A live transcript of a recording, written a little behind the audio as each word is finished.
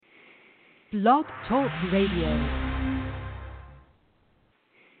Blog Talk Radio.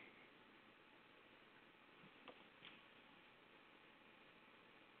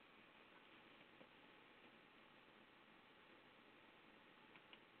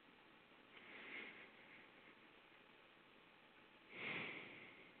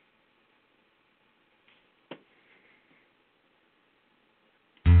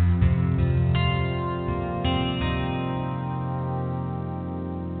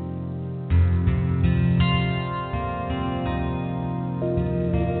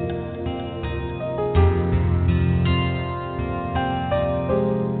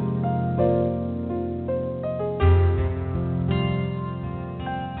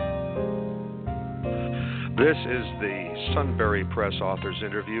 This is the Sunbury Press Authors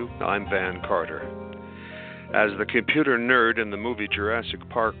Interview. I'm Van Carter. As the computer nerd in the movie Jurassic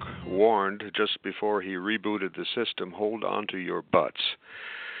Park warned just before he rebooted the system, hold on to your butts.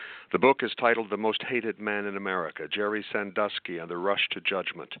 The book is titled The Most Hated Man in America, Jerry Sandusky and the Rush to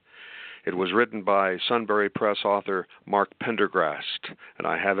Judgment. It was written by Sunbury Press author Mark Pendergrast, and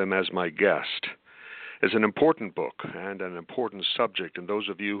I have him as my guest. It's an important book and an important subject, and those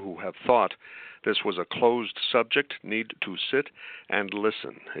of you who have thought this was a closed subject need to sit and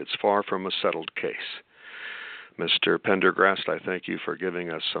listen. It's far from a settled case. Mr. Pendergrast, I thank you for giving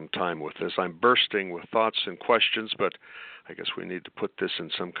us some time with this. I'm bursting with thoughts and questions, but I guess we need to put this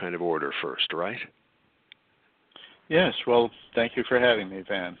in some kind of order first, right? Yes, well, thank you for having me,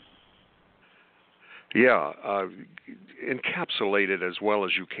 Van. Yeah, encapsulate it as well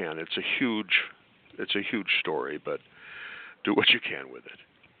as you can. It's a huge story, but do what you can with it.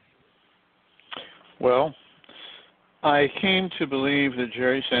 Well, I came to believe that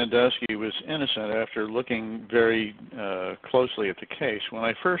Jerry Sandusky was innocent after looking very closely at the case. When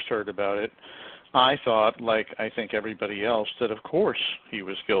I first heard about it, I thought, like I think everybody else, that of course he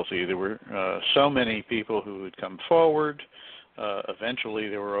was guilty. There were so many people who had come forward. Eventually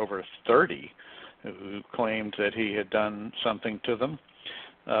there were over 30 who claimed that he had done something to them.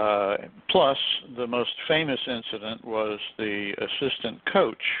 Plus, the most famous incident was the assistant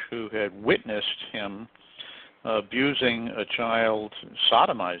coach who had witnessed him abusing a child,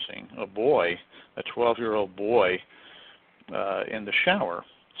 sodomizing a boy, a 12-year-old boy, in the shower.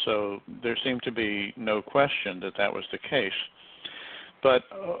 So there seemed to be no question that that was the case. But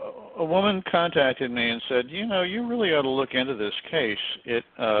a woman contacted me and said, you know, you really ought to look into this case. It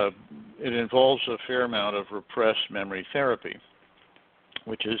involves a fair amount of repressed memory therapy,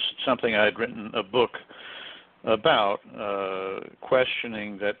 which is something I had written a book about,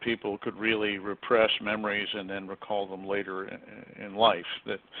 questioning that people could really repress memories and then recall them later in life.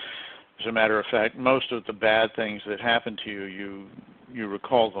 That, as a matter of fact, most of the bad things that happen to you, you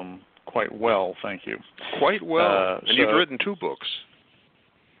recall them quite well, thank you. Quite well. And you've written 2 books.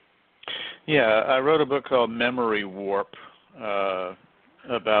 Yeah, I wrote a book called Memory Warp,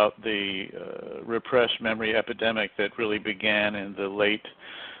 about the repressed memory epidemic that really began in the late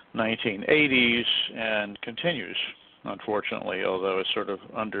 1980s and continues, unfortunately, although it's sort of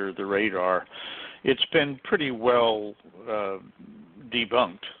under the radar. It's been pretty well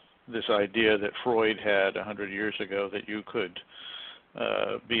debunked, this idea that Freud had 100 years ago, that you could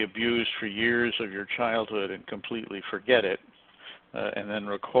be abused for years of your childhood and completely forget it and then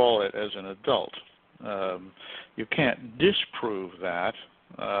recall it as an adult. You can't disprove that,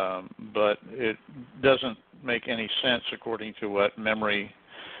 but it doesn't make any sense according to what memory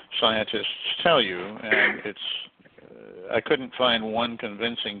scientists tell you, and I couldn't find one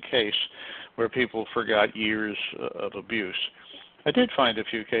convincing case where people forgot years of abuse. I did find a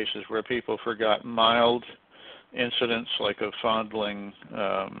few cases where people forgot mild incidents like a fondling,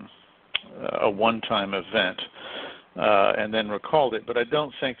 a one-time event, and then recalled it, but I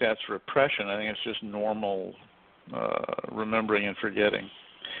don't think that's repression. I think it's just normal remembering and forgetting.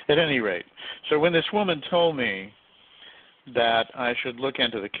 At any rate, so when this woman told me that I should look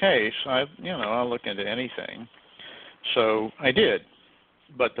into the case, I'll look into anything. So I did.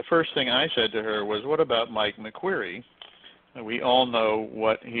 But the first thing I said to her was, what about Mike McQueary? We all know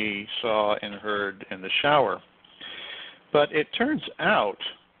what he saw and heard in the shower. But it turns out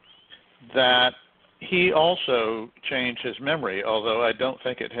that he also changed his memory, although I don't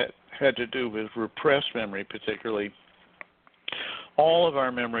think it had to do with repressed memory particularly. All of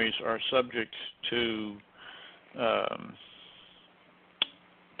our memories are subject to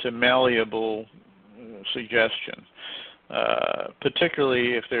malleable suggestion,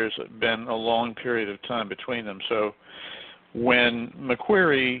 particularly if there's been a long period of time between them. So when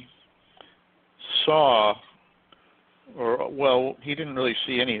McQueary saw, he didn't really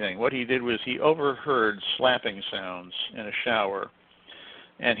see anything. What he did was he overheard slapping sounds in a shower,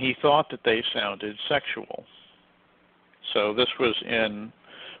 and he thought that they sounded sexual. So this was in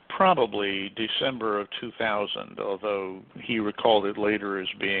probably December of 2000, although he recalled it later as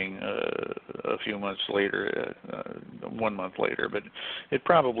being a few months later, 1 month later, but it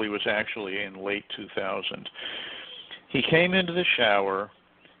probably was actually in late 2000. He came into the shower.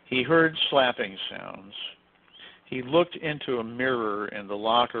 He heard slapping sounds. He looked into a mirror in the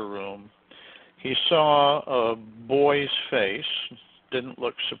locker room. He saw a boy's face, didn't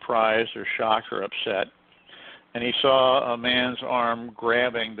look surprised or shocked or upset, and he saw a man's arm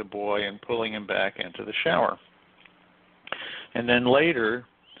grabbing the boy and pulling him back into the shower. And then later,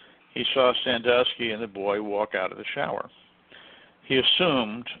 he saw Sandusky and the boy walk out of the shower. He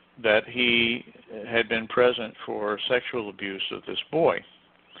assumed that he had been present for sexual abuse of this boy.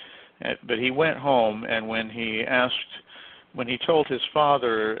 But he went home, and when he told his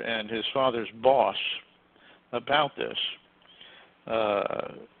father and his father's boss about this,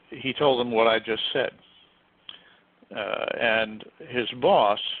 he told them what I just said. And his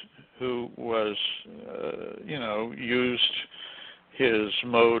boss, who was, used his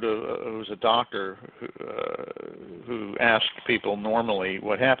mode of, who was a doctor who asked people normally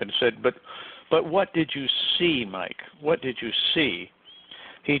what happened, said, but what did you see, Mike? What did you see?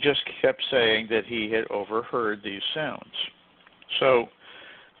 He just kept saying that he had overheard these sounds. So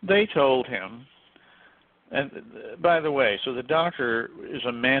they told him, and by the way, so the doctor is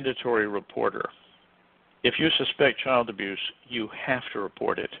a mandatory reporter. If you suspect child abuse, you have to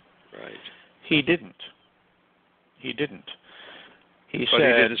report it. Right. He didn't. He But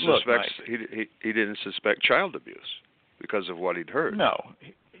said, "Look, Mike, he didn't suspect child abuse because of what he'd heard." No.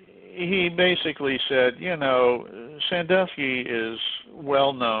 He basically said, Sandusky is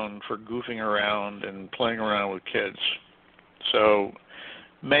well known for goofing around and playing around with kids. So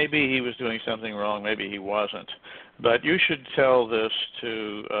maybe he was doing something wrong, maybe he wasn't. But you should tell this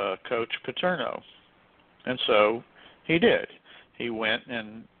to Coach Paterno. And so he did. He went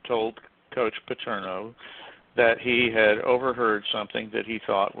and told Coach Paterno that he had overheard something that he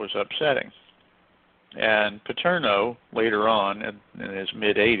thought was upsetting. And Paterno, later on in his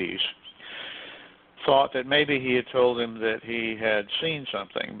mid-80s, thought that maybe he had told him that he had seen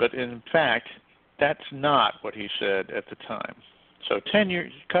something. But in fact, that's not what he said at the time. So 10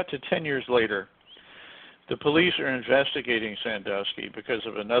 years, cut to 10 years later, the police are investigating Sandusky because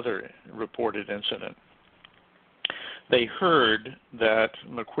of another reported incident. They heard that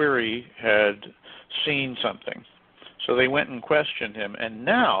McQuarrie had seen something. So they went and questioned him, and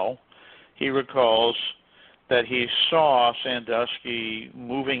now he recalls that he saw Sandusky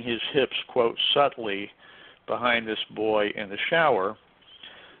moving his hips, quote, subtly behind this boy in the shower.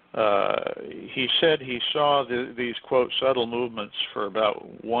 He said he saw these, quote, subtle movements for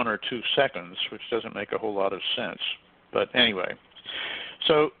about 1 or 2 seconds, which doesn't make a whole lot of sense. But anyway,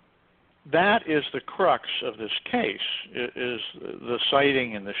 so that is the crux of this case, is the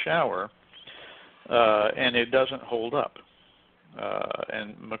sighting in the shower, and it doesn't hold up.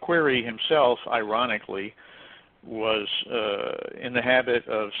 And McQuarrie himself, ironically, was in the habit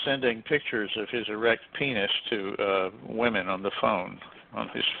of sending pictures of his erect penis to women on his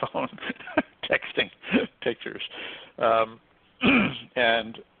phone, texting pictures.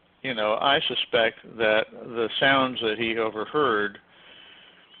 And, I suspect that the sounds that he overheard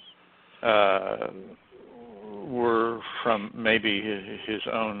were from maybe his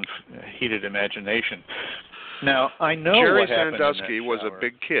own heated imagination. Now, I know Jerry what happened Sandusky in that was shower. a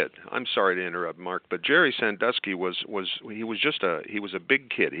big kid. I'm sorry to interrupt, Mark, but Jerry Sandusky was a big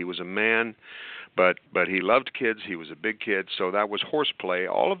kid. He was a man, but he loved kids. He was a big kid, so that was horseplay.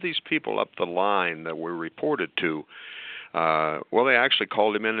 All of these people up the line that were reported to, they actually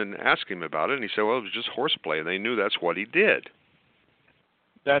called him in and asked him about it, and he said, well, it was just horseplay, and they knew that's what he did.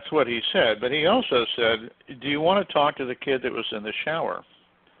 That's what he said, but he also said, do you want to talk to the kid that was in the shower?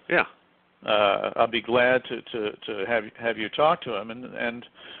 Yeah. I'll be glad to have you talk to him. And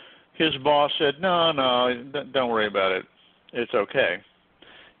his boss said, no, don't worry about it. It's okay.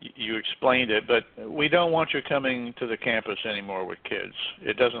 You explained it, but we don't want you coming to the campus anymore with kids.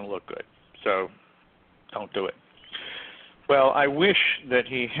 It doesn't look good, so don't do it. Well, I wish that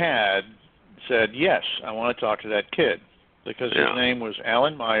he had said, yes, I want to talk to that kid, because his name was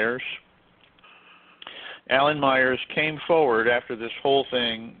Alan Myers. Alan Myers came forward after this whole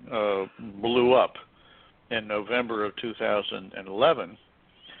thing blew up in November of 2011,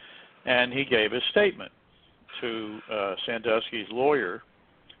 and he gave a statement to Sandusky's lawyer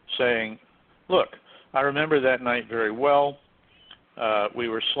saying, look, I remember that night very well. We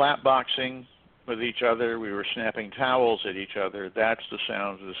were slapboxing with each other. We were snapping towels at each other. That's the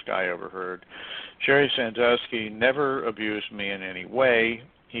sounds this guy overheard. Jerry Sandusky never abused me in any way.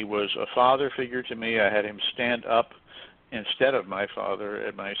 He was a father figure to me. I had him stand up instead of my father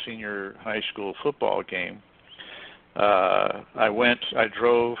at my senior high school football game. I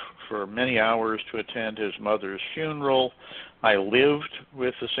drove for many hours to attend his mother's funeral. I lived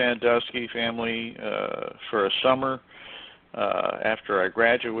with the Sandusky family for a summer after I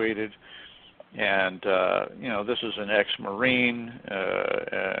graduated. And, this is an ex-Marine,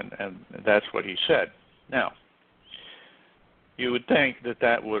 and that's what he said. Now, you would think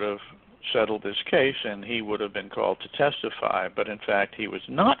that would have settled this case and he would have been called to testify, but in fact he was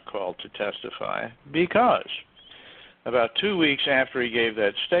not called to testify because about 2 weeks after he gave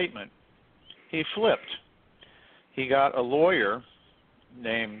that statement, he flipped. He got a lawyer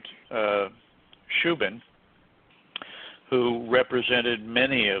named Shubin, who represented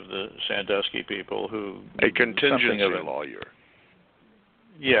many of the Sandusky people who... A contingency lawyer.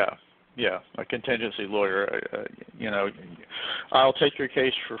 Yeah, a contingency lawyer. I'll take your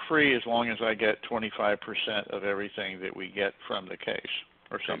case for free as long as I get 25% of everything that we get from the case,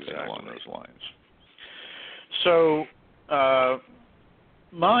 or something along those lines. So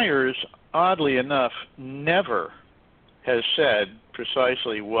Myers, oddly enough, never has said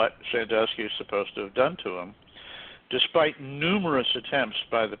precisely what Sandusky is supposed to have done to him, despite numerous attempts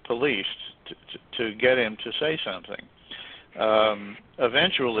by the police to get him to say something.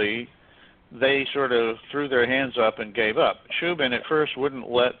 Eventually, they sort of threw their hands up and gave up. Shubin at first wouldn't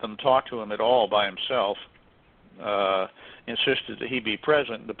let them talk to him at all by himself, insisted that he be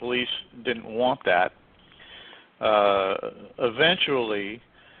present. The police didn't want that. Eventually,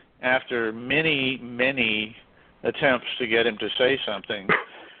 after many attempts to get him to say something,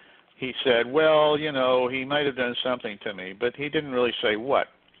 he said, well, he might have done something to me, but he didn't really say what.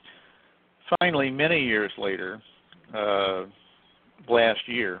 Finally, many years later, last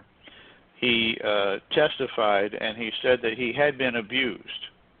year, he testified and he said that he had been abused.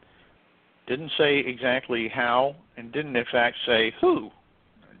 Didn't say exactly how and didn't in fact say who.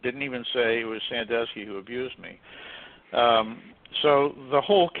 Didn't even say it was Sandusky who abused me. So the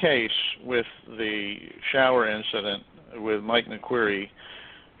whole case with the shower incident with Mike McQuarrie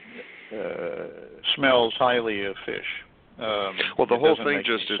smells highly of fish. Well, the whole thing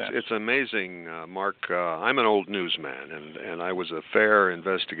it's amazing, Mark. I'm an old newsman, and I was a fair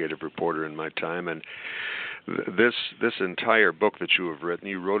investigative reporter in my time, and this entire book that you have written,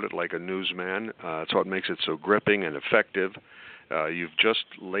 you wrote it like a newsman. That's what makes it so gripping and effective. You've just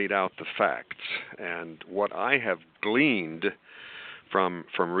laid out the facts, and what I have gleaned from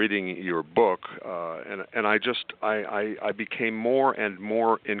reading your book, and I became more and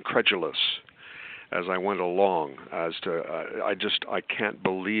more incredulous as I went along, as to I can't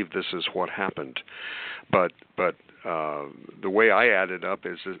believe this is what happened, but the way I added up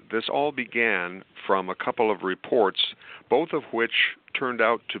is that this all began from a couple of reports, both of which turned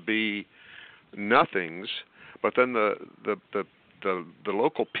out to be nothings, but then the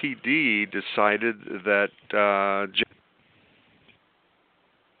local PD decided that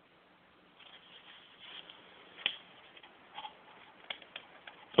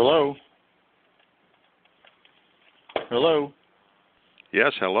Hello? Hello?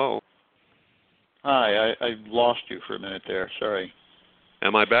 Yes, hello. Hi, I lost you for a minute there. Sorry.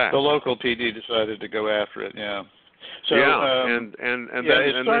 Am I back? The local PD decided to go after it. Yeah. So and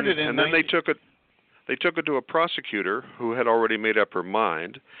then they took it. They took it to a prosecutor who had already made up her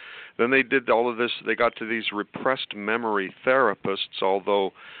mind. Then they did all of this. They got to these repressed memory therapists,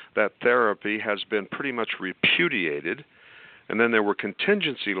 although that therapy has been pretty much repudiated. And then there were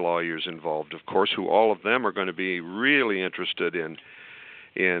contingency lawyers involved, of course, who all of them are going to be really interested in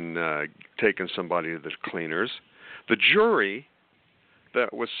taking somebody to the cleaners. The jury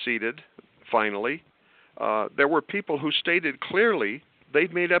that was seated, finally, there were people who stated clearly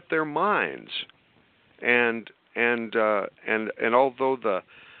they'd made up their minds, and although the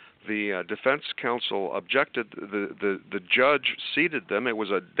defense counsel objected, the judge seated them. It was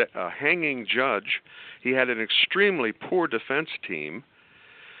a hanging judge. He had an extremely poor defense team,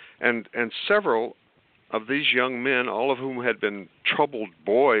 and several of these young men, all of whom had been troubled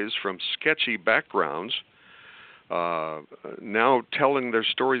boys from sketchy backgrounds, now telling their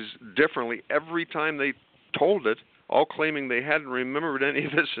stories differently every time they told it, all claiming they hadn't remembered any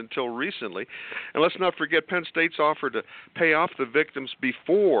of this until recently. And let's not forget, Penn State's offer to pay off the victims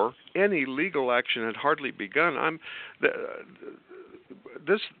before any legal action had hardly begun.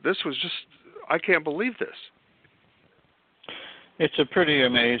 This was just, I can't believe this. It's a pretty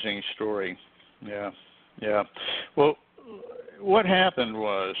amazing story. Yeah. Well, what happened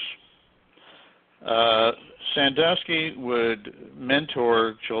was Sandusky would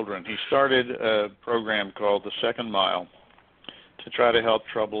mentor children. He started a program called The Second Mile to try to help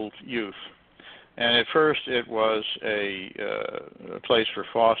troubled youth. And at first it was a place for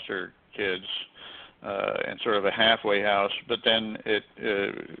foster kids and sort of a halfway house, but then it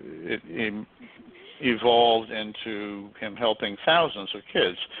evolved into him helping thousands of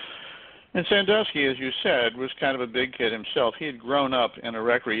kids. And Sandusky, as you said, was kind of a big kid himself. He had grown up in a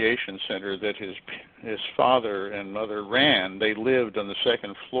recreation center that his father and mother ran. They lived on the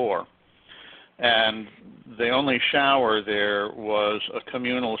second floor. And the only shower there was a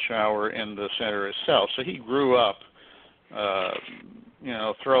communal shower in the center itself. So he grew up,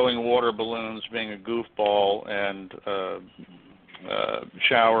 throwing water balloons, being a goofball, and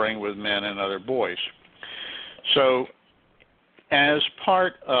showering with men and other boys. So as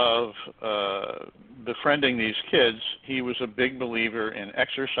part of befriending these kids, he was a big believer in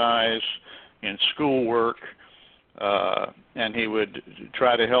exercise, in schoolwork, and he would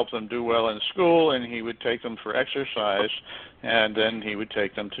try to help them do well in school, and he would take them for exercise, and then he would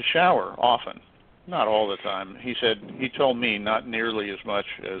take them to shower often. Not all the time. He told me not nearly as much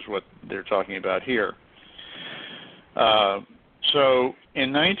as what they're talking about here. So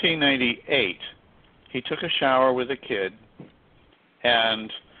in 1998, he took a shower with a kid,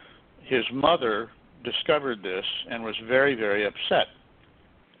 and his mother discovered this and was very, very upset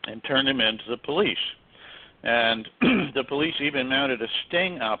and turned him into the police. And the police even mounted a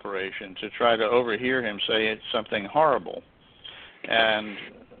sting operation to try to overhear him say something horrible. And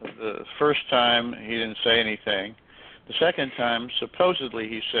the first time he didn't say anything. The second time, supposedly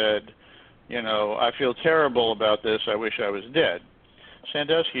he said, I feel terrible about this. I wish I was dead.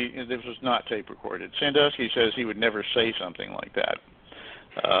 Sandusky, this was not tape recorded. Sandusky says he would never say something like that.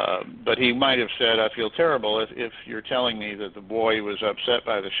 But he might have said, I feel terrible if you're telling me that the boy was upset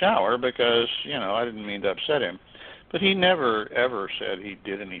by the shower because, I didn't mean to upset him. But he never, ever said he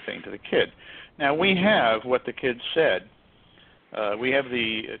did anything to the kid. Now, we have what the kid said. We have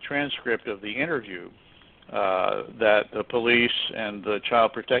the transcript of the interview that the police and the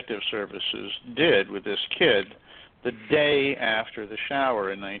Child Protective Services did with this kid the day after the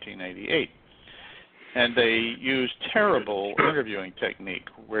shower in 1988. And they used terrible interviewing technique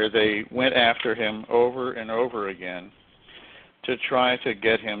where they went after him over and over again to try to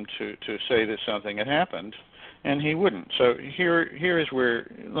get him to say that something had happened, and he wouldn't. So here is where,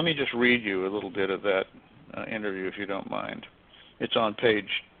 let me just read you a little bit of that interview if you don't mind. It's on page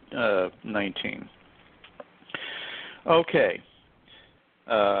 19. Okay.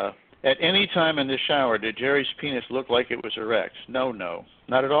 At any time in the shower, did Jerry's penis look like it was erect? No.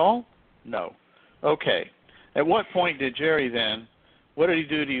 Not at all? No. Okay. At what point did Jerry then, what did he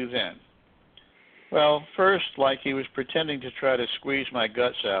do to you then? Well, first, like he was pretending to try to squeeze my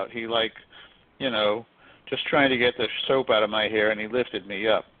guts out. He just trying to get the soap out of my hair, and he lifted me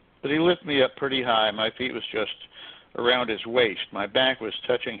up. But he lifted me up pretty high. My feet was just around his waist. My back was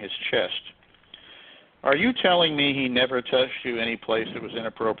touching his chest. Are you telling me he never touched you any place that was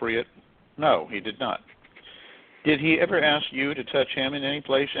inappropriate? No, he did not. Did he ever ask you to touch him in any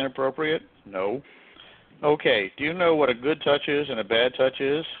place inappropriate? No. Okay, do you know what a good touch is and a bad touch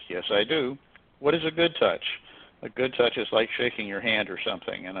is? Yes, I do. What is a good touch? A good touch is like shaking your hand or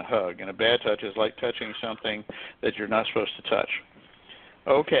something and a hug, and a bad touch is like touching something that you're not supposed to touch.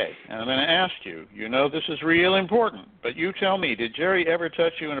 Okay, and I'm going to ask you, this is real important, but you tell me, did Jerry ever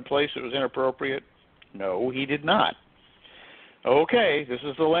touch you in a place that was inappropriate? No, he did not. Okay, this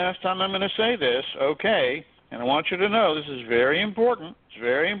is the last time I'm going to say this. Okay, and I want you to know this is very important. It's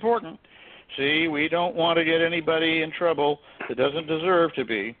very important. See, we don't want to get anybody in trouble that doesn't deserve to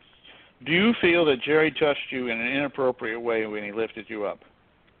be. Do you feel that Jerry touched you in an inappropriate way when he lifted you up?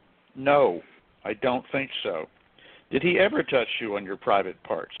 No, I don't think so. Did he ever touch you on your private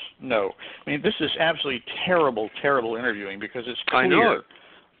parts? No. I mean, this is absolutely terrible, terrible interviewing because it's clear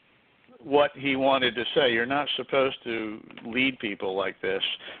what he wanted to say. You're not supposed to lead people like this.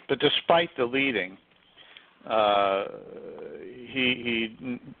 But despite the leading, he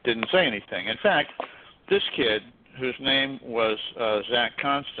didn't say anything. In fact, this kid, whose name was Zach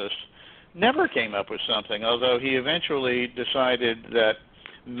Constas, never came up with something, although he eventually decided that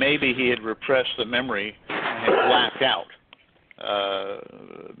maybe he had repressed the memory and had blacked out.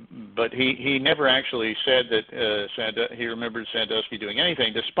 But he never actually said that he remembered Sandusky doing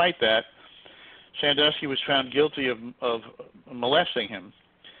anything. Despite that, Sandusky was found guilty of molesting him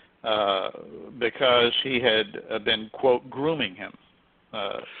because he had been, quote, grooming him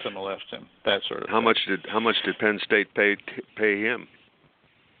to molest him, that sort of thing. How much did Penn State pay him?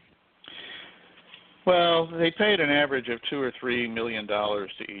 Well, they paid an average of $2 or $3 million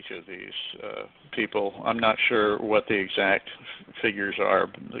to each of these people. I'm not sure what the exact figures are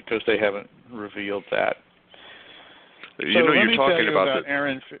because they haven't revealed that. You're talking about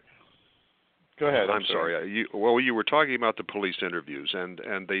Aaron. Go ahead. I'm sorry. You were talking about the police interviews, and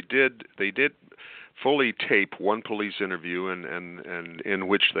they did fully tape one police interview, and in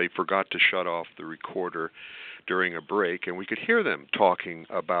which they forgot to shut off the recorder during a break, and we could hear them talking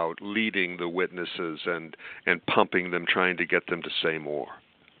about leading the witnesses and pumping them, trying to get them to say more.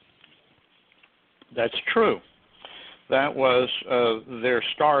 That's true. That was their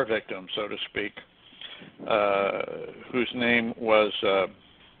star victim, so to speak, whose name was,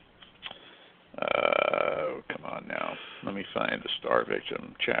 come on now, let me find the star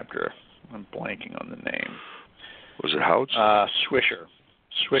victim chapter. I'm blanking on the name. Was it Houts?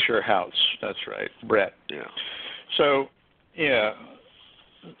 Swisher Houts, that's right, Brett. Yeah. So, yeah,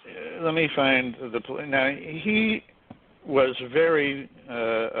 let me find now, he was very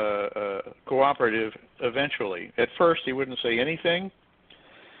cooperative eventually. At first, he wouldn't say anything,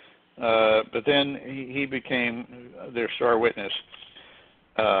 but then he became their star witness.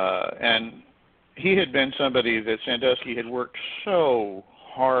 And he had been somebody that Sandusky had worked so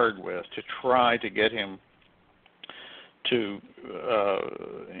hard with to try to get him to,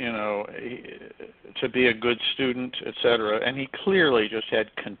 to be a good student, etc. And he clearly just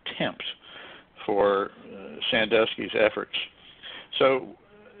had contempt for Sandusky's efforts. So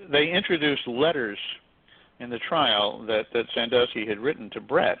they introduced letters in the trial that Sandusky had written to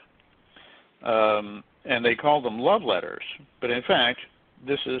Brett, and they called them love letters. But in fact,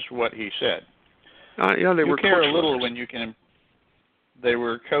 this is what he said. They were care a little letters. when you can. They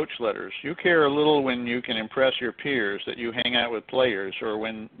were coach letters. You care a little when you can impress your peers that you hang out with players, or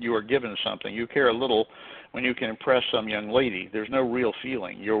when you are given something. You care a little when you can impress some young lady. There's no real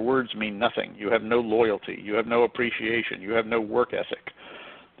feeling. Your words mean nothing. You have no loyalty. You have no appreciation. You have no work ethic.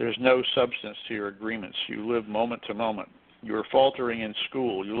 There's no substance to your agreements. You live moment to moment. You are faltering in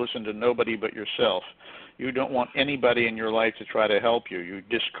school. You listen to nobody but yourself. You don't want anybody in your life to try to help you. You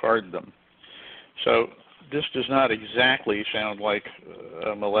discard them. So this does not exactly sound like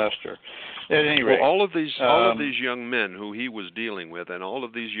a molester. At any rate, all of these young men who he was dealing with, and all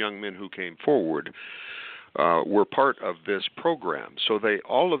of these young men who came forward, were part of this program. So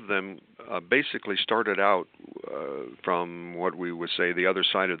all of them basically started out from what we would say the other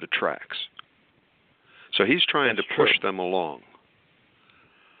side of the tracks. So he's trying to push them along.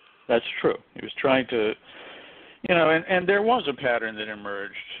 That's true. He was trying to, and there was a pattern that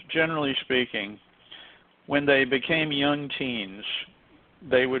emerged. Generally speaking, when they became young teens,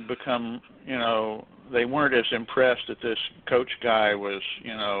 they would become, they weren't as impressed that this coach guy was,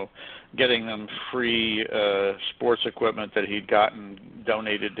 getting them free sports equipment that he'd gotten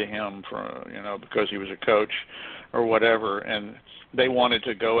donated to him for, because he was a coach or whatever, and they wanted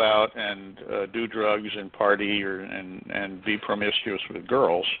to go out and do drugs and party and be promiscuous with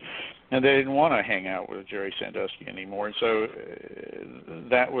girls, and they didn't want to hang out with Jerry Sandusky anymore. And so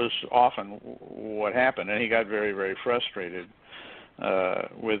that was often what happened, and he got very, very frustrated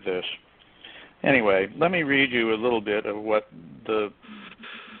with this. Anyway, let me read you a little bit of what the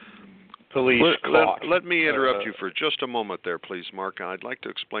police caught. Let me interrupt you for just a moment there, please, Mark. I'd like to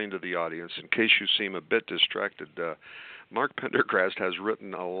explain to the audience, in case you seem a bit distracted, Mark Pendergrast has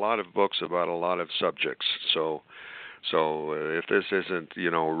written a lot of books about a lot of subjects. So if this isn't,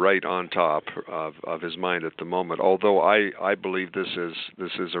 right on top of his mind at the moment, although I believe this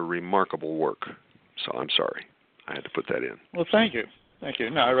is a remarkable work. So I'm sorry. I had to put that in. Well, thank you. Thank you.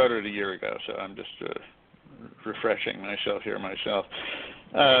 No, I wrote it a year ago, so I'm just refreshing myself here myself.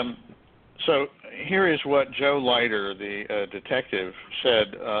 So here is what Joe Leiter, the detective,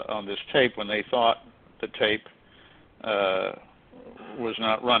 said on this tape when they thought the tape was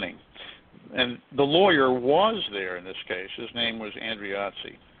not running. And the lawyer was there in this case. His name was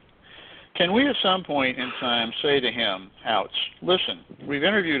Andriozzi. Can we at some point in time say to him, Outs, listen, we've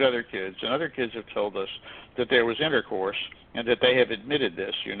interviewed other kids, and other kids have told us that there was intercourse and that they have admitted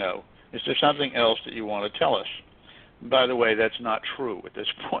this, Is there something else that you want to tell us? By the way, that's not true at this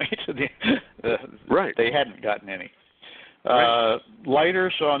point. Right. They hadn't gotten any. Right.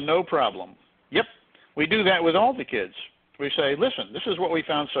 Leiter saw no problem. Yep, we do that with all the kids. We say, listen, this is what we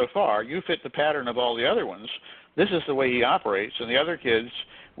found so far. You fit the pattern of all the other ones. This is the way he operates, and the other kids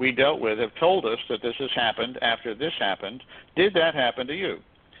we dealt with have told us that this has happened after this happened. Did that happen to you?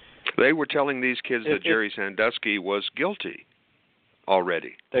 They were telling these kids that Jerry Sandusky was guilty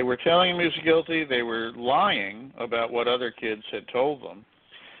already. They were telling him he was guilty. They were lying about what other kids had told them.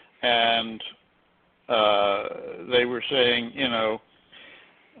 And they were saying,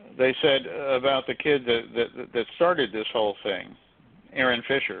 they said about the kid that started this whole thing, Aaron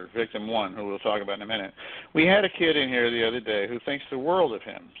Fisher, victim one, who we'll talk about in a minute. We had a kid in here the other day who thinks the world of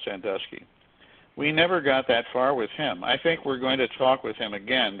him, Sandusky. we never got that far with him. I think we're going to talk with him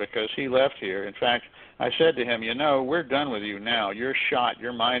again because he left here. In fact, I said to him, we're done with you now. You're shot.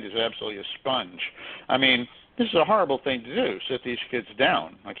 Your mind is absolutely a sponge. I mean, this is a horrible thing to do, sit these kids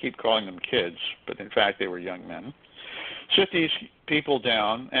down. I keep calling them kids, but in fact they were young men. Sit these people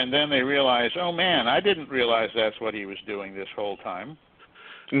down, and then they realize, oh, man, I didn't realize that's what he was doing this whole time.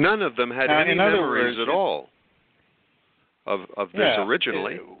 None of them had any memories at all of this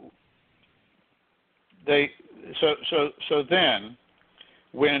originally. So then,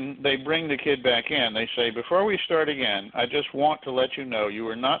 when they bring the kid back in, they say, before we start again, I just want to let you know you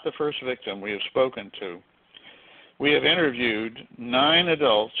are not the first victim we have spoken to. We have interviewed 9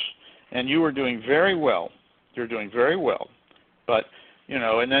 adults, and you are doing very well. You're doing very well. But,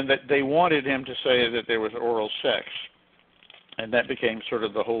 and then they wanted him to say that there was oral sex, and that became sort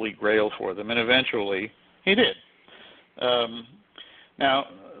of the holy grail for them, and eventually he did. Now,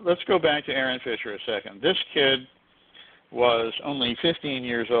 let's go back to Aaron Fisher a second. This kid was only 15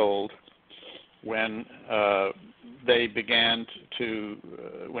 years old when they began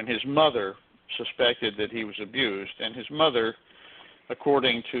when his mother suspected that he was abused, and his mother,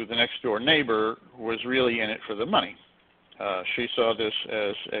 according to the next door neighbor, was really in it for the money. She saw this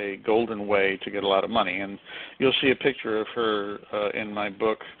as a golden way to get a lot of money, and you'll see a picture of her in my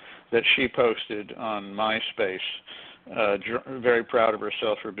book that she posted on MySpace, very proud of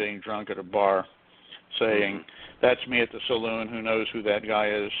herself for being drunk at a bar, saying, that's me at the saloon, who knows who that guy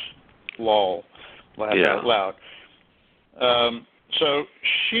is, lol, laugh out loud. So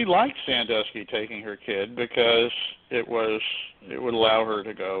she liked Sandusky taking her kid because it would allow her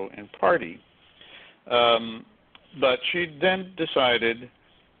to go and party. But she then decided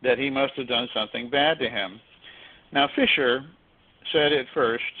that he must have done something bad to him. Now, Fisher said at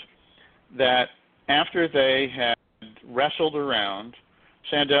first that after they had wrestled around,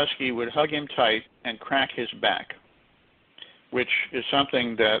 Sandusky would hug him tight and crack his back, which is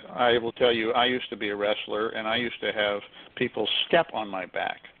something that I will tell you, I used to be a wrestler, and I used to have people step on my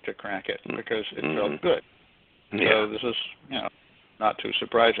back to crack it because it felt good. Yeah. So this is, not too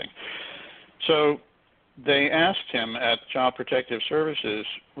surprising. So they asked him at Child Protective Services,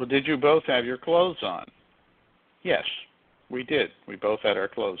 well, did you both have your clothes on? Yes, we did. We both had our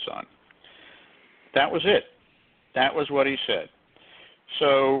clothes on. That was it. That was what he said.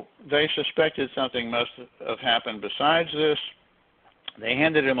 So they suspected something must have happened besides this. They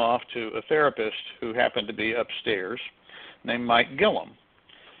handed him off to a therapist who happened to be upstairs named Mike Gillum.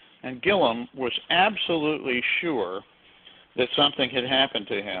 And Gillum was absolutely sure that something had happened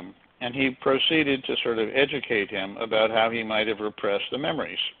to him, and he proceeded to sort of educate him about how he might have repressed the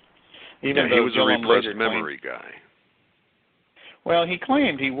memories. Even though he was Gillum a repressed memory guy. Well, he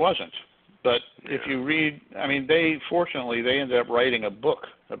claimed he wasn't. But if you read, fortunately, they ended up writing a book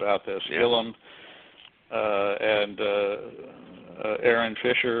about this. Gillum and Aaron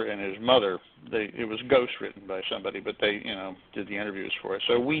Fisher and his mother. It was ghostwritten by somebody, but they, did the interviews for it.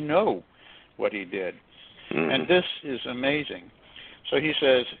 So we know what he did. And this is amazing. So he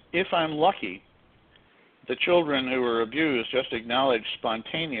says, if I'm lucky, the children who were abused just acknowledged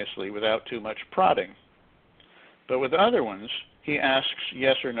spontaneously without too much prodding. But with other ones, he asks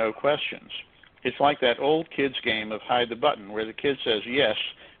yes or no questions. It's like that old kids game of hide the button, where the kid says yes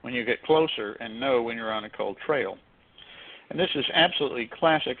when you get closer and no when you're on a cold trail. And this is absolutely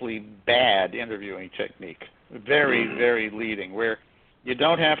classically bad interviewing technique, very, very leading, where you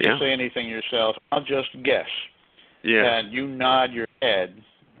don't have to say anything yourself. I'll just guess. Yeah. And you nod your head,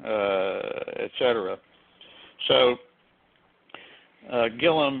 etc. So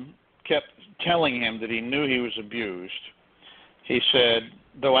Gillum kept telling him that he knew he was abused. He said,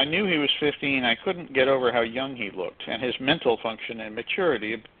 though I knew he was 15, I couldn't get over how young he looked, and his mental function and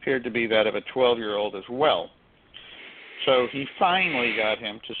maturity appeared to be that of a 12-year-old as well. So he finally got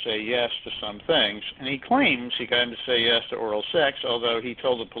him to say yes to some things, and he claims he got him to say yes to oral sex, although he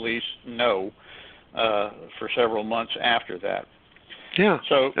told the police no for several months after that. Yeah,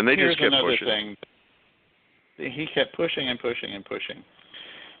 so and they here's just kept another pushing. Thing. He kept pushing and pushing and pushing.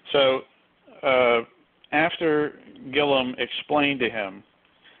 So after Gillum explained to him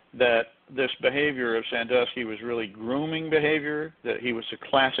that this behavior of Sandusky was really grooming behavior, that he was a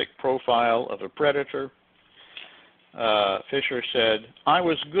classic profile of a predator, Fisher said, I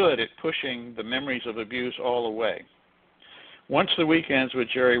was good at pushing the memories of abuse all away. Once the weekends with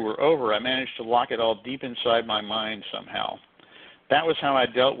Jerry were over, I managed to lock it all deep inside my mind somehow. That was how I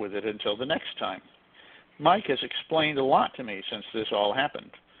dealt with it until the next time. Mike has explained a lot to me since this all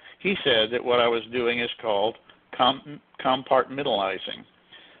happened. He said that what I was doing is called compartmentalizing.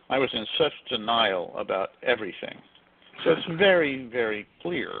 I was in such denial about everything. So it's very, very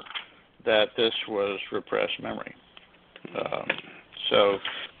clear that this was repressed memory.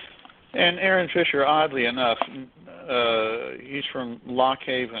 And Aaron Fisher, oddly enough, he's from Lock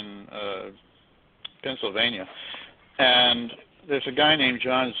Haven, Pennsylvania, and there's a guy named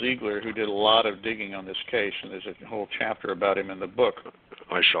John Ziegler who did a lot of digging on this case, and there's a whole chapter about him in the book.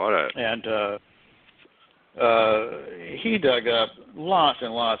 I saw that. And he dug up lots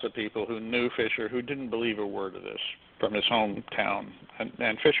and lots of people who knew Fisher who didn't believe a word of this from his hometown.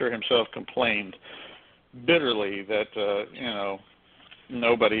 And Fisher himself complained bitterly that,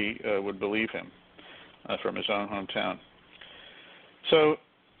 nobody would believe him from his own hometown. So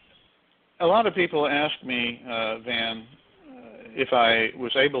a lot of people asked me, Van, if I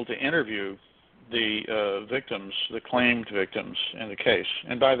was able to interview the victims, the claimed victims in the case.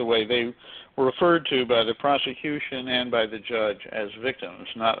 And by the way, they were referred to by the prosecution and by the judge as victims,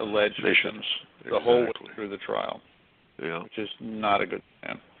 not alleged victims, the whole way through the trial, which is not a good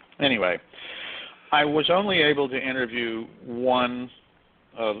thing. Anyway, I was only able to interview one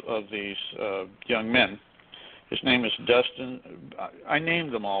of these young men. His name is Dustin. I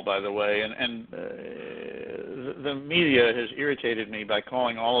named them all, by the way, and the media has irritated me by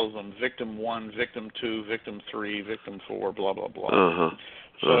calling all of them Victim 1, Victim 2, Victim 3, Victim 4, blah, blah, blah.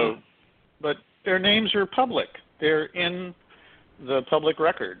 But their names are public. They're in the public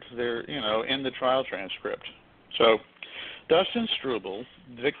record. They're, in the trial transcript. So Dustin Struble,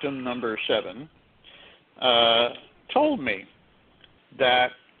 victim number 7, told me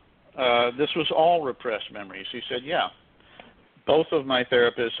that this was all repressed memories. He said, yeah, both of my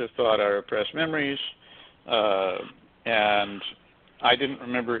therapists have thought I repressed memories, and I didn't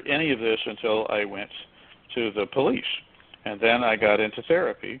remember any of this until I went to the police. And then I got into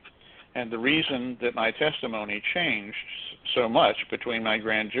therapy. And the reason that my testimony changed so much between my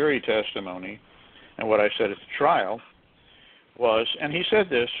grand jury testimony and what I said at the trial was, and he said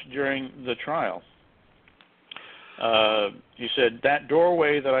this during the trial, he said, that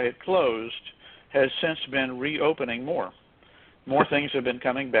doorway that I had closed has since been reopening more. More things have been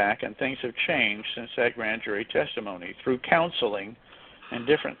coming back, and things have changed since that grand jury testimony. Through counseling and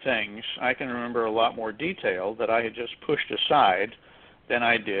different things, I can remember a lot more detail that I had just pushed aside than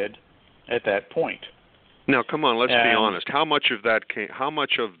I did at that point. Now, come on, let's be honest. How much of that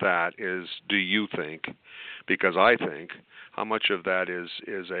is, do you think, because I think, how much of that is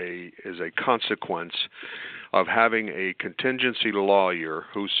a consequence of having a contingency lawyer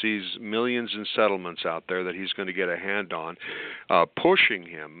who sees millions in settlements out there that he's going to get a hand on, pushing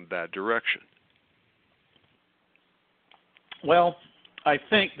him that direction? Well, I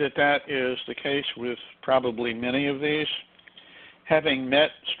think that is the case with probably many of these. Having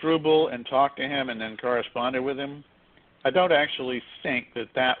met Struble and talked to him and then corresponded with him, I don't actually think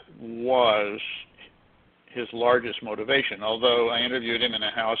that was his largest motivation, although I interviewed him in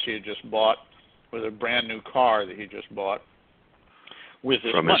a house he had just bought with a brand new car that he just bought with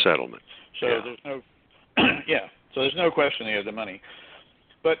his from money. His settlement. So there's no so there's no question he had the money.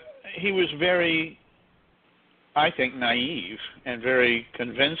 But he was very, I think, naive and very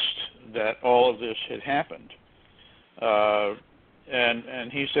convinced that all of this had happened. And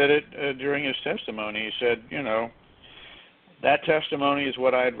he said it during his testimony. He said, that testimony is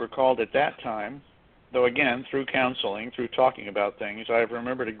what I had recalled at that time, though again, through counseling, through talking about things, I've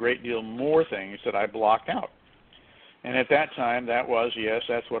remembered a great deal more things that I blocked out. And at that time, that was, yes,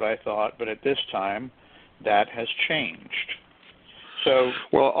 that's what I thought, but at this time, that has changed. So,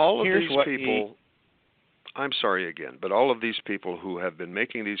 well, all of these people, I'm sorry again, but all of these people who have been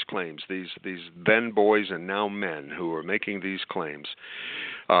making these claims, these then boys and now men who are making these claims,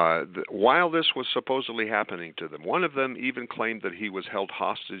 while this was supposedly happening to them, one of them even claimed that he was held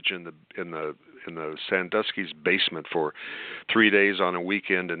hostage in the Sandusky's basement for 3 days on a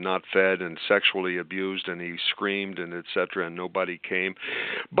weekend and not fed and sexually abused, and he screamed and etc. and nobody came.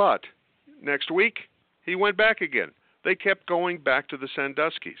 But next week he went back again. They kept going back to the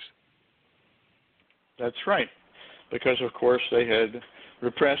Sanduskys. That's right, because of course they had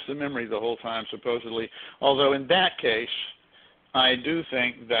repressed the memory the whole time supposedly, although in that case I do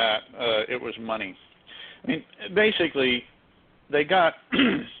think that it was money. I mean, basically they got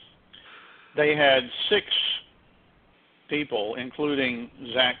they had 6 people, including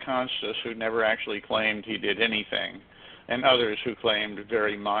Zach Constas, who never actually claimed he did anything, and others who claimed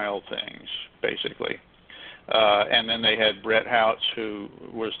very mild things, basically. And then they had Brett Houts, who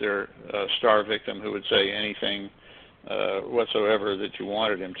was their star victim, who would say anything whatsoever that you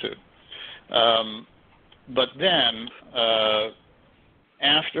wanted him to. But then,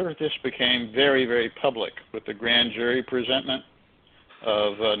 after this became very, very public with the grand jury presentment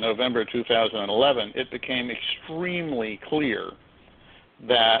of November 2011, it became extremely clear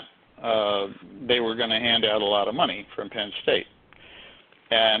that they were going to hand out a lot of money from Penn State.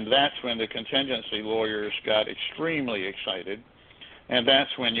 And that's when the contingency lawyers got extremely excited. And that's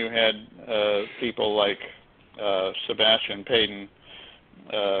when you had people like Sebastian Payton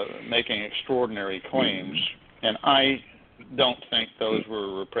making extraordinary claims. And I don't think those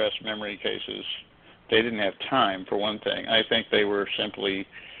were repressed memory cases. They didn't have time, for one thing. I think they were simply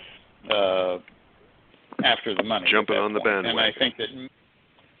after the money. Jumping on the bandwagon. And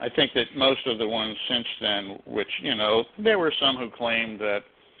I think that most of the ones since then, which, there were some who claimed that,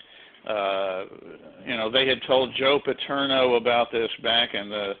 they had told Joe Paterno about this back in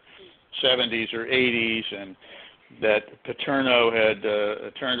the 70s or 80s, and that Paterno had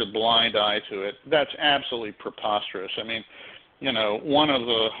turned a blind eye to it. That's absolutely preposterous. I mean, one of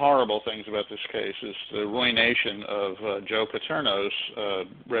the horrible things about this case is the ruination of Joe Paterno's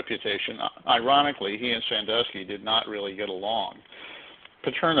reputation. Ironically, he and Sandusky did not really get along.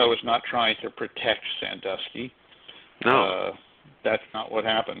 Paterno was not trying to protect Sandusky. No, that's not what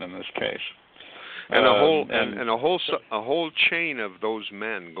happened in this case. And a whole chain of those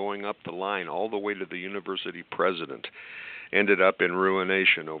men going up the line all the way to the university president ended up in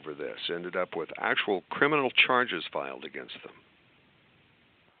ruination over this. Ended up with actual criminal charges filed against them.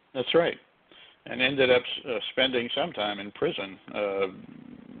 That's right, and ended up spending some time in prison,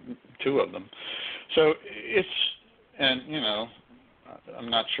 two of them. So I'm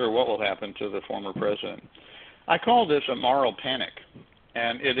not sure what will happen to the former president. I call this a moral panic,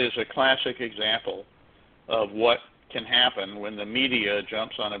 and it is a classic example of what can happen when the media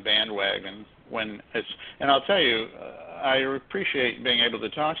jumps on a bandwagon. And I'll tell you, I appreciate being able to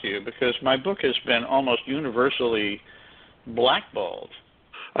talk to you because my book has been almost universally blackballed.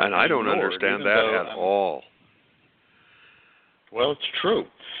 And I don't understand that at all. Well, it's true.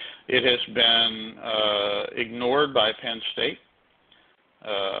 It has been ignored by Penn State.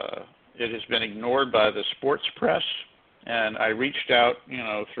 It has been ignored by the sports press. And I reached out,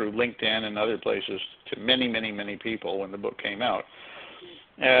 through LinkedIn and other places to many, many, many people when the book came out.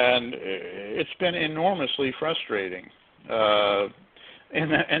 And it's been enormously frustrating.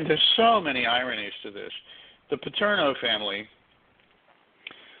 And there's so many ironies to this. The Paterno family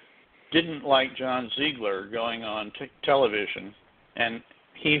didn't like John Ziegler going on television, and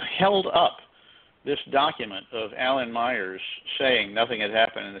he held up this document of Alan Myers saying nothing had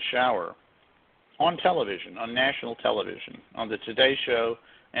happened in the shower on television, on national television, on the Today Show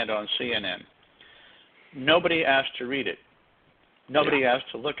and on CNN. Nobody asked to read it. Nobody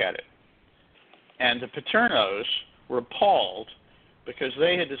asked to look at it. And the Paternos were appalled because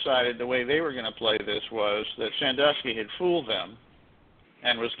they had decided the way they were going to play this was that Sandusky had fooled them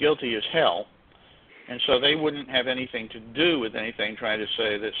and was guilty as hell, and so they wouldn't have anything to do with anything trying to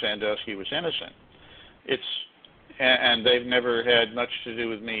say that Sandusky was innocent. And they've never had much to do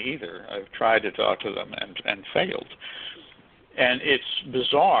with me either. I've tried to talk to them and failed. And it's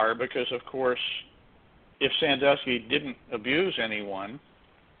bizarre because, of course, if Sandusky didn't abuse anyone,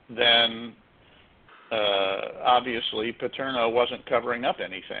 then obviously Paterno wasn't covering up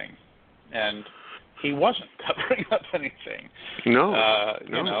anything. And he wasn't covering up anything.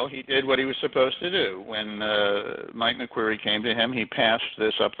 No. He did what he was supposed to do. When Mike McQuarrie came to him, he passed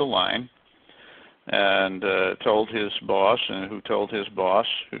this up the line and told his boss, and who told his boss,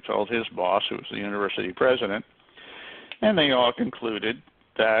 who told his boss, who was the university president, and they all concluded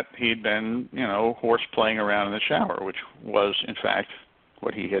that he'd been, horse playing around in the shower, which was, in fact,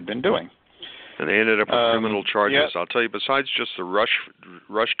 what he had been doing. And they ended up with criminal charges. Yeah. I'll tell you, besides just the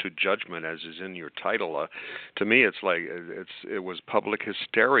rush to judgment, as is in your title, to me it's like it was public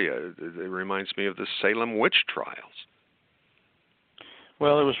hysteria. It reminds me of the Salem witch trials.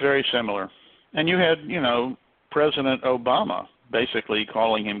 Well, it was very similar. And you had, President Obama basically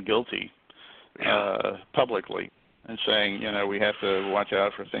calling him guilty publicly and saying, we have to watch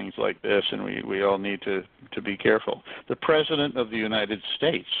out for things like this and we all need to be careful. The President of the United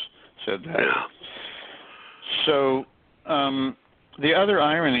States said that. Yeah. So the other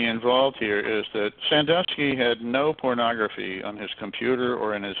irony involved here is that Sandusky had no pornography on his computer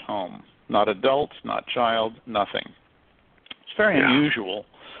or in his home. Not adult, not child, nothing. It's very unusual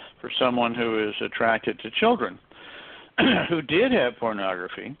for someone who is attracted to children. Who did have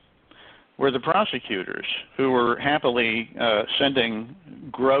pornography were the prosecutors, who were happily sending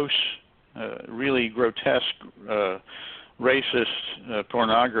gross, really grotesque, racist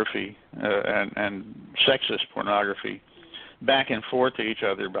pornography and sexist pornography back and forth to each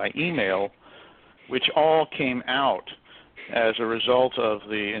other by email, which all came out as a result of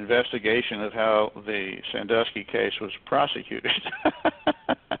the investigation of how the Sandusky case was prosecuted.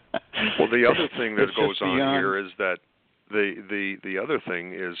 Well, the other thing that goes on here is that the other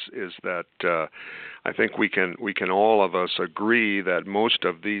thing is that I think we can all of us agree that most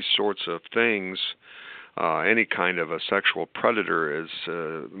of these sorts of things, any kind of a sexual predator, is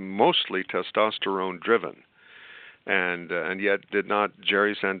mostly testosterone driven, and yet did not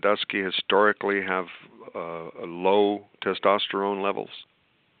Jerry Sandusky historically have low testosterone levels?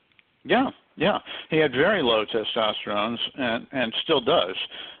 Yeah. He had very low testosterone and still does.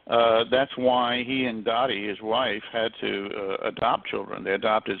 That's why he and Dottie, his wife, had to adopt children. They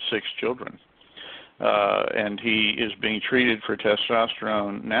adopted 6 children. And he is being treated for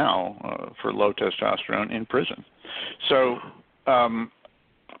testosterone now, for low testosterone, in prison. So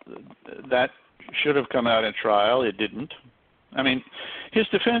that should have come out at trial. It didn't. I mean, his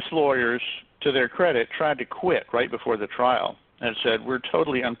defense lawyers, to their credit, tried to quit right before the trial and said, we're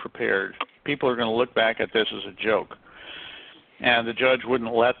totally unprepared. People are going to look back at this as a joke. And the judge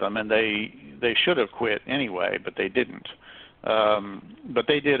wouldn't let them, and they should have quit anyway, but they didn't. But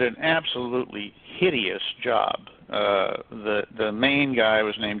they did an absolutely hideous job. The main guy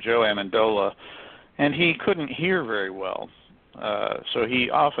was named Joe Amendola, and he couldn't hear very well. So he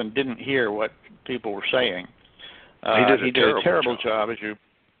often didn't hear what people were saying. He did a terrible job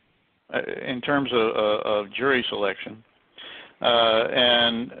in terms of jury selection.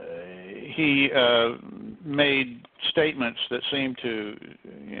 And he made statements that seemed to,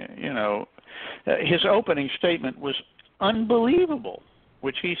 his opening statement was unbelievable,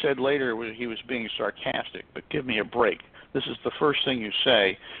 which he said later he was being sarcastic. But give me a break. This is the first thing you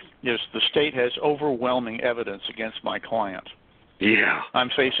say is the state has overwhelming evidence against my client. Yeah. I'm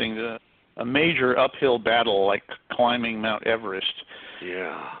facing a major uphill battle like climbing Mount Everest.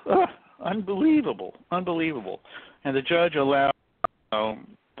 Yeah. Unbelievable. And the judge allowed,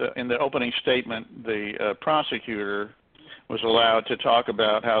 in the opening statement, the prosecutor was allowed to talk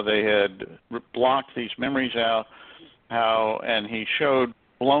about how they had blocked these memories out, and he showed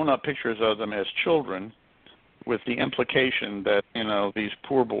blown-up pictures of them as children with the implication that, these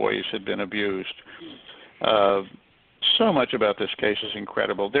poor boys had been abused. So much about this case is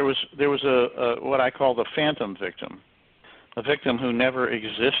incredible. There was a what I call the phantom victim, a victim who never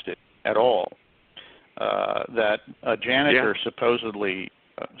existed at all, that a janitor supposedly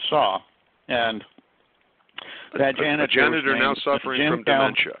saw, and that janitor now suffering from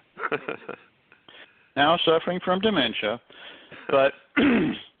dementia. Now suffering from dementia, but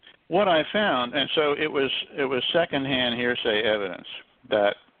what I found, and so it was secondhand hearsay evidence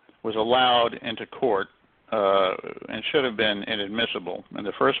that was allowed into court and should have been inadmissible in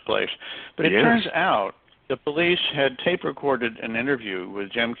the first place. But it turns out the police had tape recorded an interview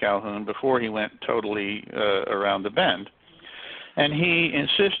with Jim Calhoun before he went totally around the bend. And he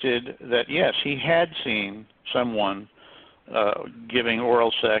insisted that, yes, he had seen someone giving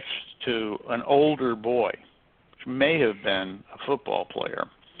oral sex to an older boy, which may have been a football player,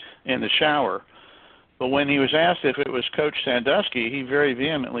 in the shower. But when he was asked if it was Coach Sandusky, he very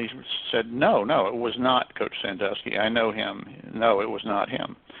vehemently said, no, it was not Coach Sandusky. I know him. No, it was not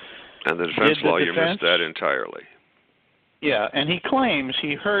him. And the defense lawyer missed that entirely. Yeah, and he claims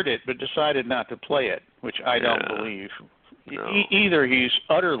he heard it but decided not to play it, which I don't believe. No. Either he's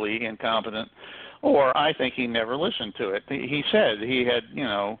utterly incompetent, or I think he never listened to it. He said he had,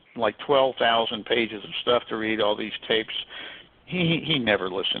 like 12,000 pages of stuff to read, all these tapes. He never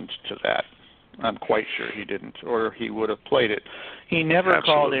listened to that. I'm quite sure he didn't, or he would have played it. He never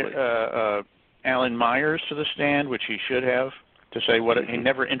called Alan Myers to the stand, which he should have, to say what he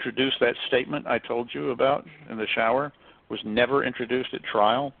never introduced that statement I told you about in the shower, was never introduced at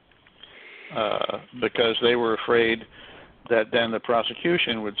trial, because they were afraid that then the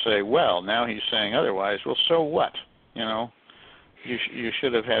prosecution would say, well, now he's saying otherwise. Well, so what? You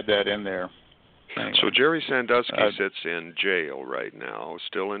should have had that in there. Anyway. So Jerry Sandusky sits in jail right now,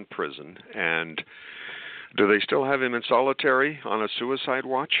 still in prison, and do they still have him in solitary on a suicide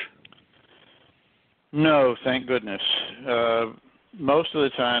watch? No, thank goodness. Most of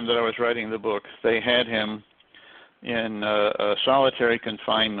the time that I was writing the book, they had him in solitary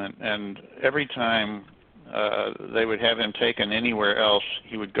confinement, and every time they would have him taken anywhere else,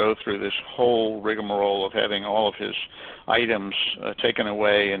 he would go through this whole rigmarole of having all of his items taken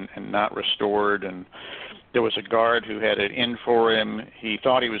away and not restored. And there was a guard who had it in for him. He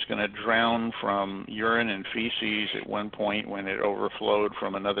thought he was going to drown from urine and feces at one point when it overflowed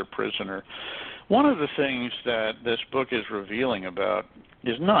from another prisoner. One of the things that this book is revealing about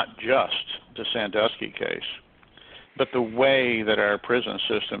is not just the Sandusky case, but the way that our prison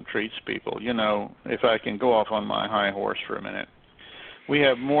system treats people. If I can go off on my high horse for a minute, we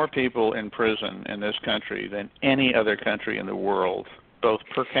have more people in prison in this country than any other country in the world, both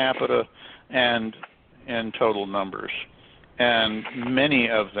per capita and in total numbers. And many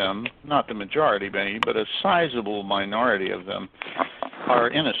of them, not the majority, but a sizable minority of them, are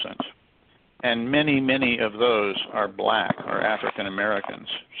innocent. And many of those are black, are African Americans.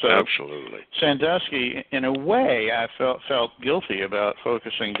 So absolutely. Sandusky, in a way, I felt guilty about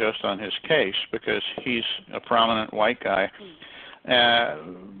focusing just on his case because he's a prominent white guy.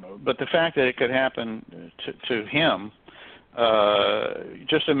 But the fact that it could happen to him,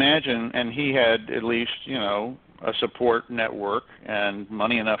 just imagine, and he had at least, a support network and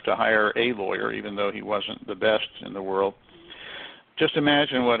money enough to hire a lawyer, even though he wasn't the best in the world. Just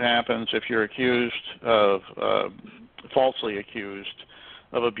imagine what happens if you're falsely accused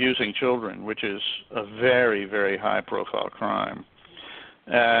of abusing children, which is a very, very high-profile crime,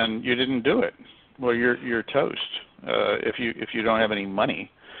 and you didn't do it. Well, you're toast. If you don't have any money,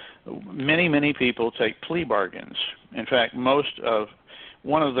 many people take plea bargains. In fact,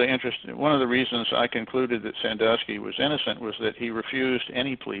 one of the reasons I concluded that Sandusky was innocent was that he refused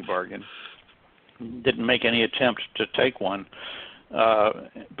any plea bargain, didn't make any attempt to take one.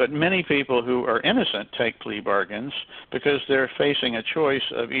 But many people who are innocent take plea bargains because they're facing a choice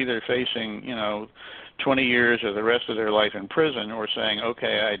of either facing, 20 years or the rest of their life in prison, or saying,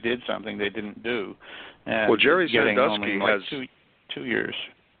 okay, I did something they didn't do. And well, Jerry Sandusky has 2 years.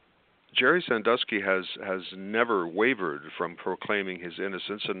 Jerry Sandusky has never wavered from proclaiming his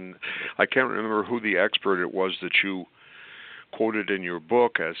innocence, and I can't remember who the expert it was that you quoted in your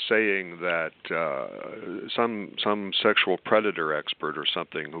book as saying that some sexual predator expert or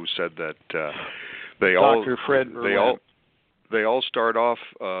something who said that Dr. Fred Berlin. They all start off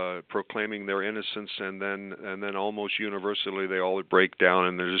proclaiming their innocence, and then almost universally they all break down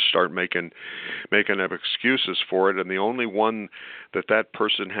and they just start making up excuses for it. And the only one that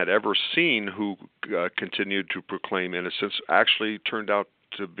person had ever seen who continued to proclaim innocence actually turned out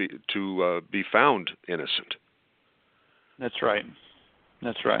to be found innocent. That's right.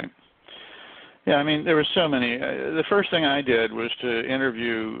 Yeah, I mean, there were so many. The first thing I did was to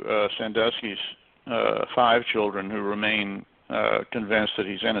interview Sandusky's 5 children who remain convinced that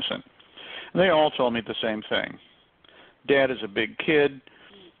he's innocent. And they all told me the same thing. Dad is a big kid.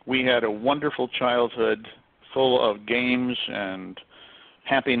 We had a wonderful childhood full of games and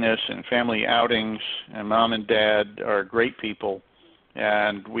happiness and family outings, and Mom and Dad are great people,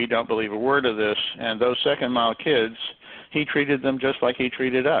 and we don't believe a word of this. And those second-mile kids, he treated them just like he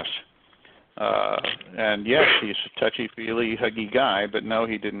treated us. And yes, he's a touchy-feely, huggy guy, but no,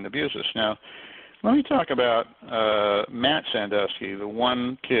 he didn't abuse us. Now, let me talk about Matt Sandusky, the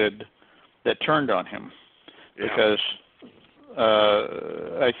one kid that turned on him, because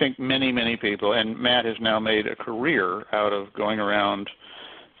I think many people, and Matt has now made a career out of going around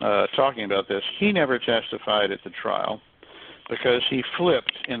talking about this. He never testified at the trial because he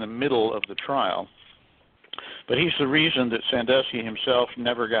flipped in the middle of the trial. But he's the reason that Sandusky himself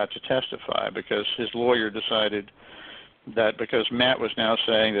never got to testify, because his lawyer decided that because Matt was now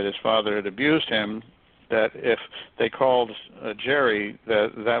saying that his father had abused him, that if they called Jerry,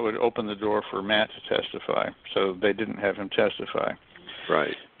 that would open the door for Matt to testify. So they didn't have him testify.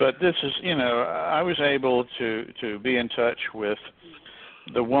 Right. But this is, I was able to be in touch with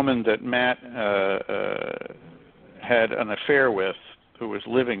the woman that Matt had an affair with, who was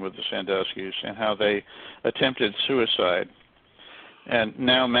living with the Sanduskys, and how they attempted suicide. And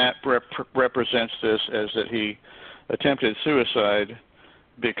now Matt represents this as that he attempted suicide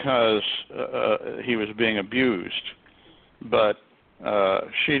because he was being abused. But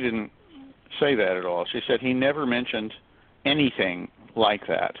she didn't say that at all. She said he never mentioned anything like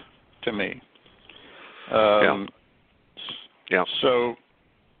that to me. Yeah. So,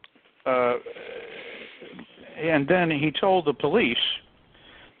 and then he told the police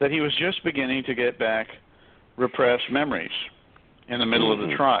that he was just beginning to get back repressed memories in the middle of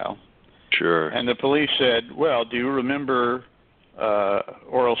the trial. Sure. And the police said, well, do you remember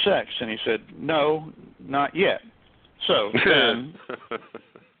oral sex? And he said, no, not yet. So then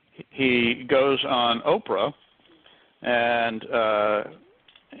he goes on Oprah, and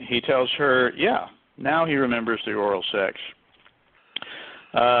he tells her, yeah, now he remembers the oral sex.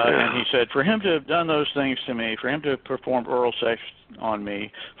 And he said, for him to have done those things to me, for him to have performed oral sex on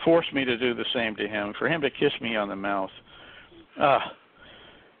me, forced me to do the same to him, for him to kiss me on the mouth.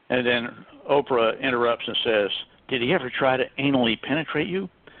 And then Oprah interrupts and says, did he ever try to anally penetrate you?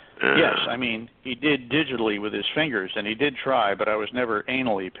 Yes, I mean, he did digitally with his fingers, and he did try, but I was never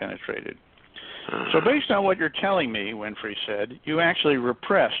anally penetrated. So based on what you're telling me, Winfrey said, you actually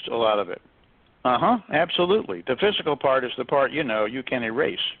repressed a lot of it. Absolutely. The physical part is the part, you can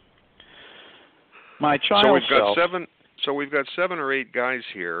erase. My child So we've got self, So we've got 7 or 8 guys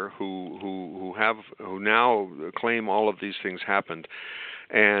here who now claim all of these things happened,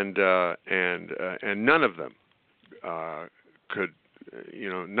 and none of them could.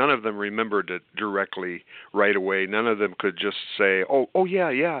 None of them remembered it directly right away. None of them could just say, "Oh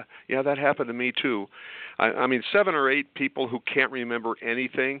yeah, that happened to me too." I mean, 7 or 8 people who can't remember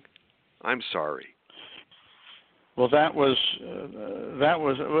anything. I'm sorry. Well, it was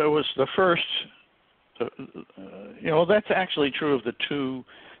the first. That's actually true of the 2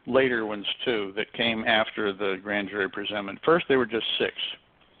 later ones too that came after the grand jury presentment. First, they were just 6,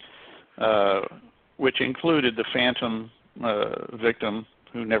 which included the phantom victim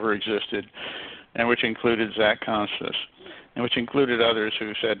who never existed, and which included Zach Constas, and which included others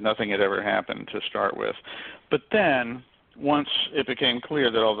who said nothing had ever happened to start with. But then, once it became clear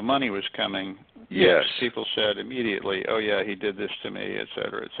that all the money was coming, yes, people said immediately, "Oh yeah, he did this to me," et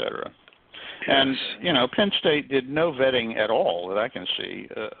cetera, et cetera. Yes. And Penn State did no vetting at all that I can see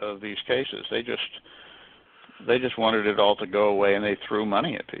of these cases. They just wanted it all to go away, and they threw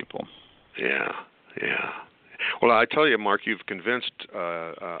money at people. Yeah. Well, I tell you, Mark, you've convinced.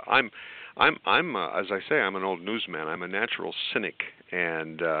 I'm as I say, I'm an old newsman. I'm a natural cynic,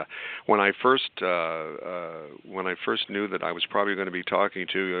 and when I first knew that I was probably going to be talking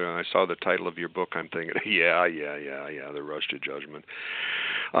to you, and I saw the title of your book, I'm thinking, yeah, the rush to judgment.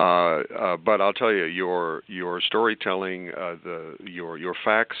 But I'll tell you, your storytelling, your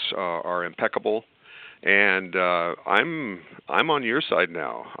facts are impeccable. And I'm on your side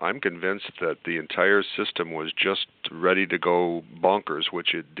now. I'm convinced that the entire system was just ready to go bonkers,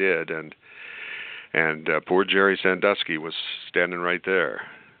 which it did, and poor Jerry Sandusky was standing right there.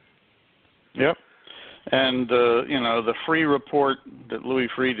 Yep. And the Free report that Louis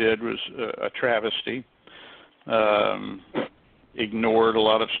Free did was a travesty. Ignored a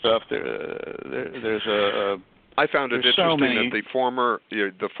lot of stuff. There's a I found it interesting that the former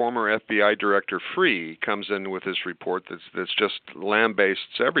FBI director Free comes in with this report that's just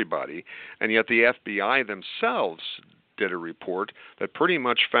lambastes everybody, and yet the FBI themselves did a report that pretty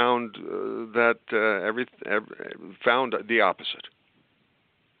much found found the opposite.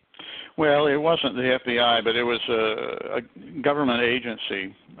 Well, it wasn't the FBI, but it was a government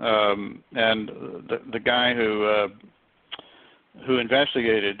agency, and the guy who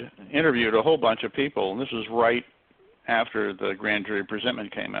investigated interviewed a whole bunch of people, and this was right after the grand jury presentment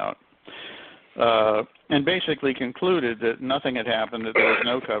came out, and basically concluded that nothing had happened, that there was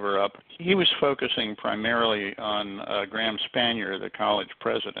no cover-up. He was focusing primarily on Graham Spanier, the college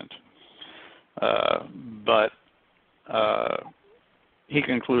president, but he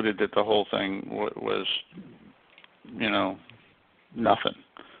concluded that the whole thing was, nothing.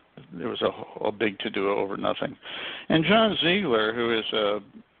 There was a big to-do over nothing. And John Ziegler, who is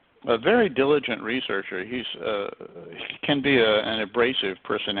a very diligent researcher, he can be an abrasive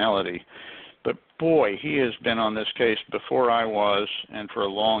personality, but boy, he has been on this case before I was, and for a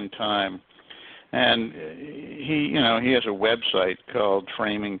long time. And he has a website called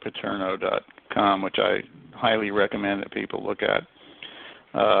framingpaterno.com, which I highly recommend that people look at.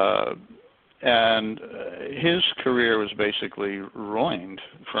 And his career was basically ruined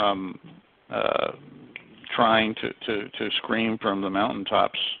from trying to scream from the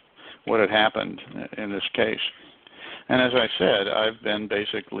mountaintops what had happened in this case. And as I said, I've been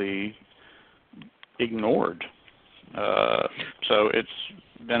basically ignored. So it's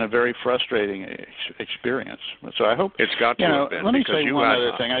been a very frustrating experience. So I hope it's got to have been. Let me say one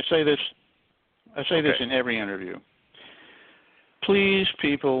other thing. I say this in every interview. Please,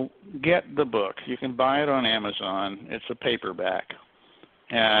 people, get the book. You can buy it on Amazon. It's a paperback.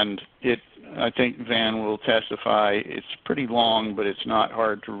 And I think Van will testify, it's pretty long, but it's not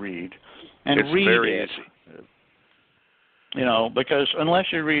hard to read. And it's read very it. Easy. Because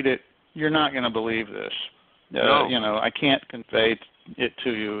unless you read it, you're not going to believe this. No. I can't convey it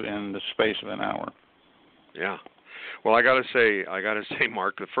to you in the space of an hour. Yeah. Well, I got to say,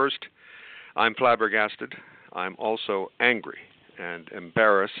 Mark, first, I'm flabbergasted. I'm also angry and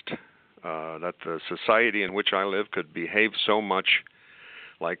embarrassed that the society in which I live could behave so much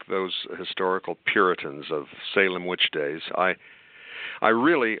like those historical Puritans of Salem witch days. I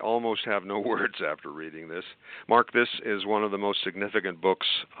really almost have no words after reading this. Mark, this is one of the most significant books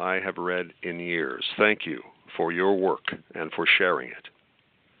I have read in years. Thank you for your work and for sharing it.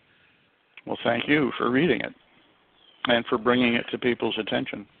 Well, thank you for reading it and for bringing it to people's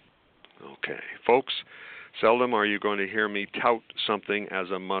attention. Okay. Folks, seldom are you going to hear me tout something as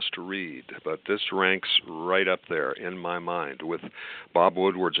a must-read, but this ranks right up there in my mind with Bob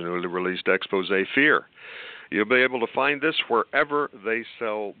Woodward's newly released expose, Fear. You'll be able to find this wherever they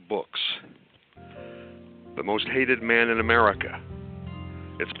sell books. The Most Hated Man in America.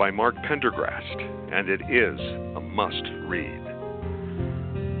 It's by Mark Pendergrast, and it is a must-read.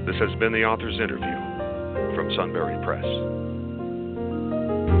 This has been the author's interview from Sunbury Press.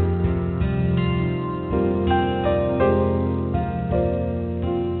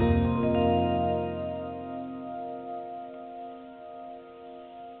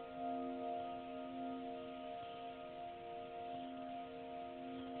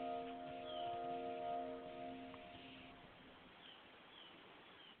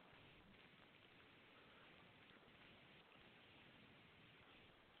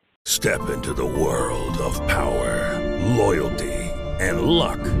 Step into the world of power, loyalty, and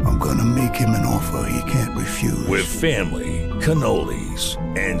luck. I'm gonna make him an offer he can't refuse. With family, cannolis,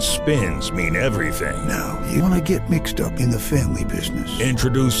 and spins mean everything. Now, you wanna get mixed up in the family business.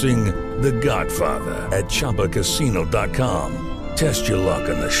 Introducing The Godfather at ChumbaCasino.com. Test your luck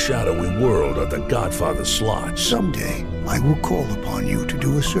in the shadowy world of The Godfather slot. Someday, I will call upon you to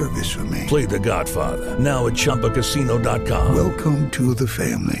do a service for me. Play The Godfather, now at ChumbaCasino.com. Welcome to the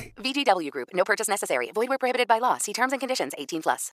family. VGW Group. No purchase necessary. Void where prohibited by law. See terms and conditions. 18+.